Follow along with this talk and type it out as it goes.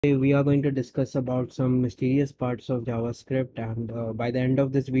Today we are going to discuss about some mysterious parts of JavaScript, and by the end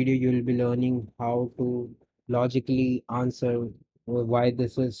of this video you will be learning how to logically answer why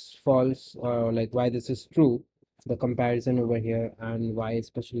this is false, or like why this is true, the comparison over here, and why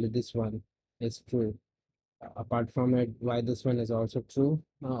especially this one is true. Apart from it, why this one is also true.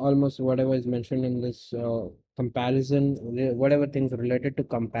 Almost whatever is mentioned in this comparison, whatever things related to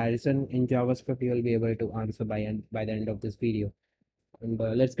comparison in JavaScript, you will be able to answer by the end of this video. And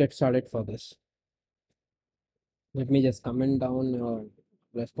let's get started for this. Let me just comment down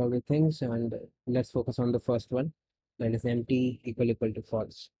rest of the things, and let's focus on the first one, that is empty equal to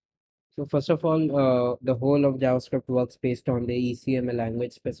false. So first of all, the whole of JavaScript works based on the ECMA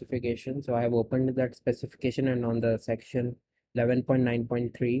language specification. So I have opened that specification, and on the section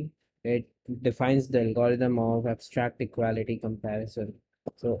 11.9.3, it defines the algorithm of abstract equality comparison.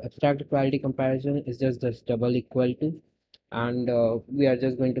 So abstract equality comparison is just this double equal to, and we are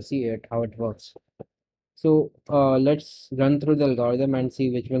just going to see it how it works. So let's run through the algorithm and see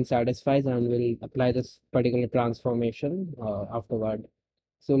which one satisfies, and we'll apply this particular transformation afterward.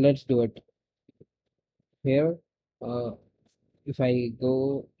 So let's do it here. Uh, if I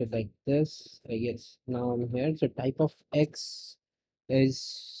go to like this, yes, now I'm here. So type of X is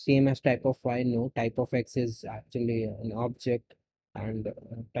same as type of Y. No, type of X is actually an object, and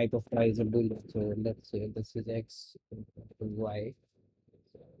type of Y is a boolean. So let's say this is X, Y.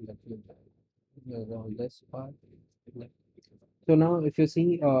 So let me move on this part. So now if you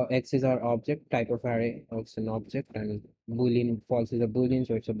see, X is our object, type of array is an object, and boolean false is a boolean,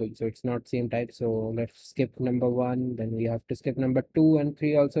 so it's a boolean, so it's not same type. So let's skip number one, then we have to skip number two and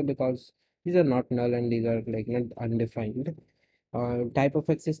three also, because these are not null and these are like not undefined. Type of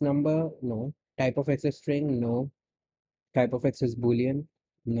X is number, no. Type of X is string, no. Type of X is Boolean,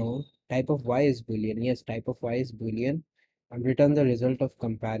 no. Type of Y is Boolean, yes, type of Y is Boolean. And return the result of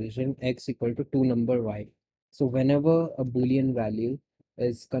comparison X equal to 2 number Y. So whenever a Boolean value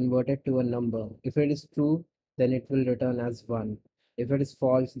is converted to a number, if it is true, then it will return as 1. If it is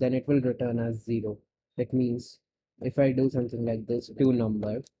false, then it will return as 0. That means if I do something like this, 2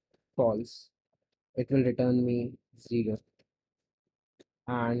 number, false, it will return me 0.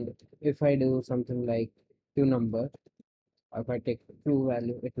 And if I do something like 2 number, if I take true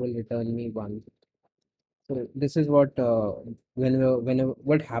value, it will return me 1. So this is what whenever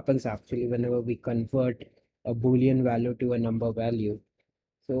what happens actually whenever we convert a Boolean value to a number value.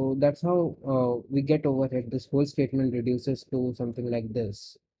 So that's how we get over it. This whole statement reduces to something like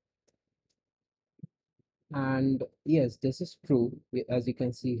this. And yes, this is true. As you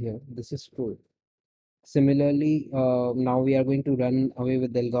can see here, this is true. Similarly, now we are going to run away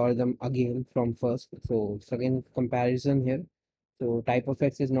with the algorithm again from first. So it's again comparison here. So type of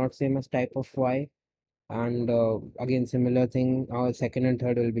X is not same as type of Y, and again similar thing, second and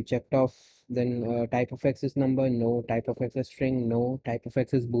third will be checked off. Then type of X is number, no. Type of X is string, no. Type of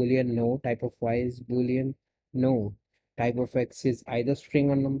X is Boolean, no. Type of Y is Boolean, no. Type of X is either string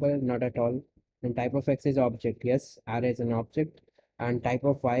or number, not at all. And type of X is object, yes, array is an object. And type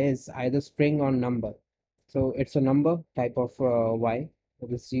of Y is either string or number, so it's a number. Type of Y,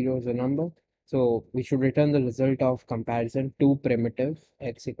 this 0 is a number, so we should return the result of comparison to primitive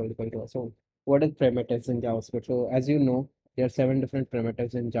X equal to. So what is primitives in JavaScript? So as you know, there are 7 different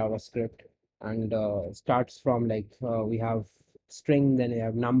primitives in JavaScript, and starts from like we have string, then we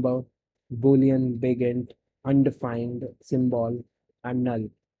have number, boolean, big int, undefined, symbol, and null.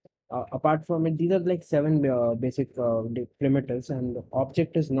 Apart from it, these are like 7 basic primitives, and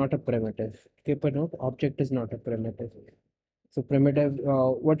object is not a primitive. Keep a note, object is not a primitive. So primitive,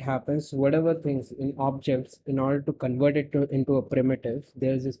 what happens, whatever things in objects, in order to convert it into a primitive,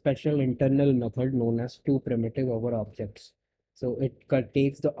 there is a special internal method known as toPrimitive over objects. So it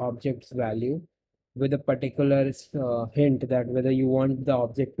takes the object's value with a particular hint that whether you want the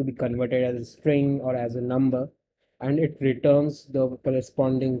object to be converted as a string or as a number, and it returns the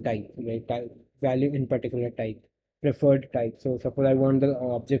corresponding type, right? Value in particular type, preferred type. So suppose I want the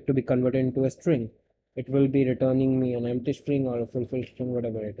object to be converted into a string, it will be returning me an empty string or a fulfilled string,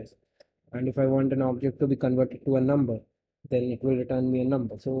 whatever it is. And if I want an object to be converted to a number, then it will return me a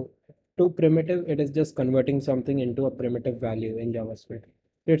number. So to primitive, it is just converting something into a primitive value in JavaScript.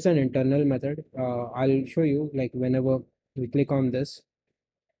 It's an internal method. I'll show you, like whenever we click on this,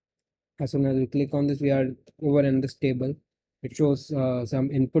 as soon as we click on this, we are over in this table. It shows some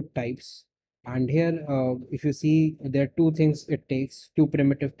input types. And here, if you see, there are two things it takes.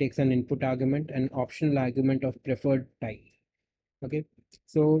 ToPrimitive takes an input argument and optional argument of preferred type. Okay.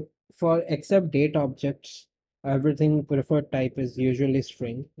 So for except date objects, everything preferred type is usually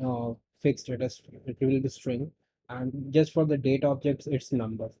string, fixed, it will be string. and just for the date objects it's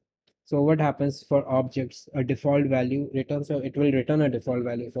number. So what happens for objects, a default value returns, so it will return a default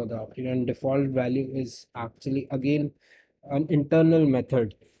value for the object, and default value is actually again an internal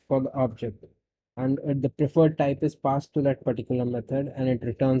method for the object, and the preferred type is passed to that particular method, and it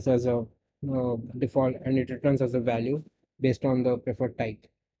returns as a default, and it returns as a value based on the preferred type.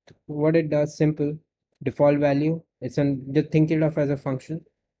 What it does, simple, default value, it's an, just think it of as a function.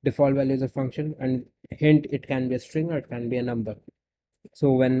 Default value is a function, and hint, it can be a string or it can be a number.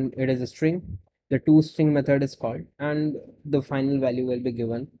 So when it is a string, the toString method is called, and the final value will be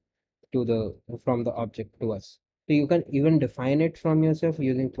given to the from the object to us. So you can even define it from yourself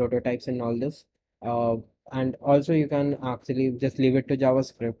using prototypes and all this. Uh, and also you can actually just leave it to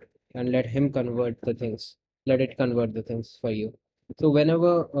JavaScript and let him convert the things. Let it convert the things for you. So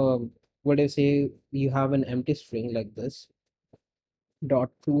whenever what do you say, you have an empty string like this, dot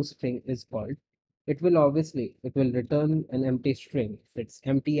toString is called, it will obviously, it will return an empty string. Its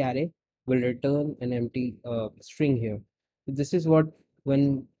empty array will return an empty string here. This is what,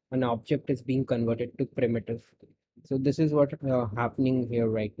 when an object is being converted to primitive. So this is what happening here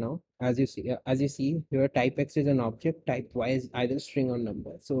right now. As you see here, type X is an object, type Y is either string or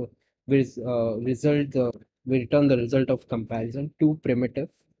number. So we return the result of comparison to primitive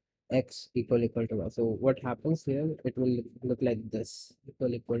X equal to Y. So what happens here? It will look like this,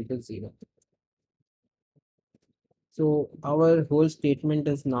 equal to 0. So our whole statement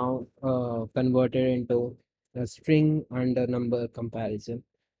is now converted into a string and a number comparison.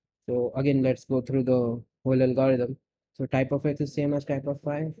 So again, let's go through the whole algorithm. So type of X is same as type of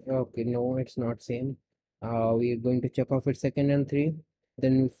Y. Okay, no, it's not same. We are going to check off its second and three.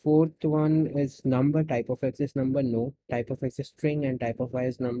 Then fourth one is number. Type of X is number. No. Type of X is string and type of Y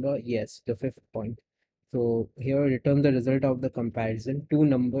is number. Yes, the fifth point. So here return the result of the comparison to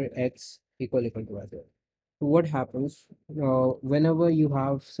number X equal to Y. So what happens whenever you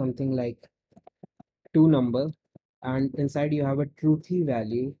have something like two number, and inside you have a truthy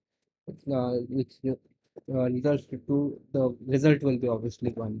value, which results to two, the result will be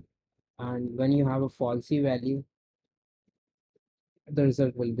obviously one. And when you have a falsy value, the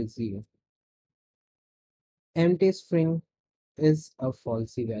result will be zero. Empty string is a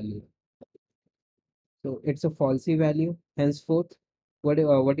falsy value. So it's a falsy value. Henceforth, what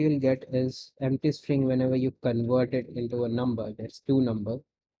you'll get is empty string whenever you convert it into a number. That's two number.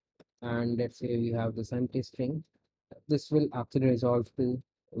 And let's say we have this empty string. This will actually resolve to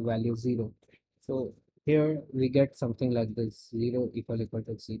value 0. So here we get something like this, 0 equal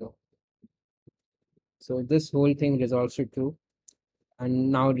to 0. So this whole thing resolves to true.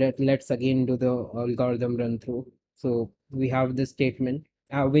 And now let's again do the algorithm run through. So we have this statement.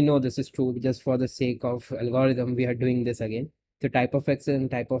 We know this is true, just for the sake of algorithm we are doing this again. The type of X and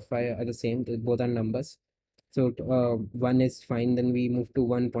type of Y are the same, both are numbers. So one is fine, then we move to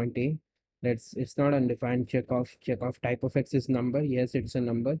 1.a. It's not undefined, check off type of X is number. Yes, it's a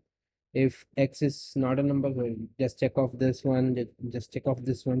number. If X is not a number, well, just check off this one, just check off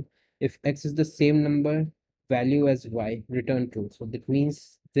this one. If X is the same number value as Y, return true. So that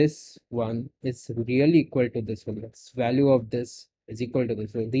means this one is really equal to this one. Its value of this is equal to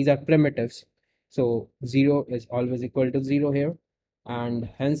this. So these are primitives. So 0 is always equal to 0 here, and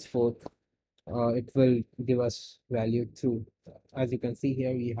henceforth it will give us value true. As you can see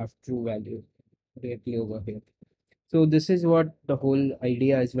here, we have true value directly over here. So this is what the whole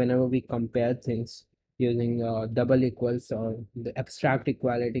idea is whenever we compare things using double equals or the abstract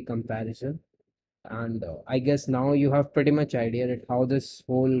equality comparison. And I guess now you have pretty much idea that how this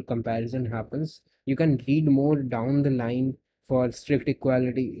whole comparison happens. You can read more down the line for strict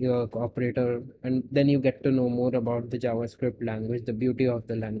equality operator, and then you get to know more about the JavaScript language, the beauty of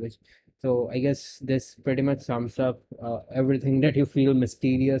the language. So I guess this pretty much sums up everything that you feel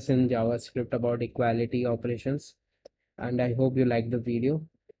mysterious in JavaScript about equality operations, and I hope you like the video.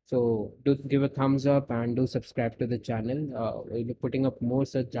 So do give a thumbs up and do subscribe to the channel. We'll be putting up more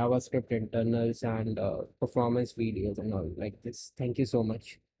such JavaScript internals and performance videos and all like this. Thank you so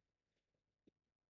much.